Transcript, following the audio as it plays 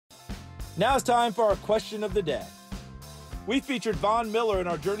Now it's time for our question of the day. We featured Von Miller in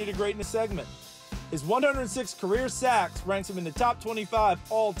our Journey to Greatness segment. His 106 career sacks ranks him in the top 25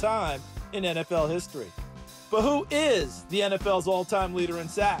 all-time in NFL history. But who is the NFL's all-time leader in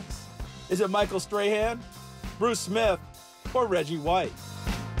sacks? Is it Michael Strahan, Bruce Smith, or Reggie White?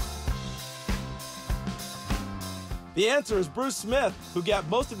 The answer is Bruce Smith, who got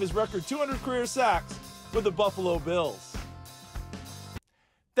most of his record 200 career sacks with the Buffalo Bills.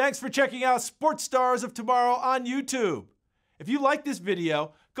 Thanks for checking out Sports Stars of Tomorrow on YouTube. If you like this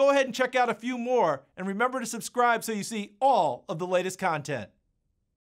video, go ahead and check out a few more, and remember to subscribe so you see all of the latest content.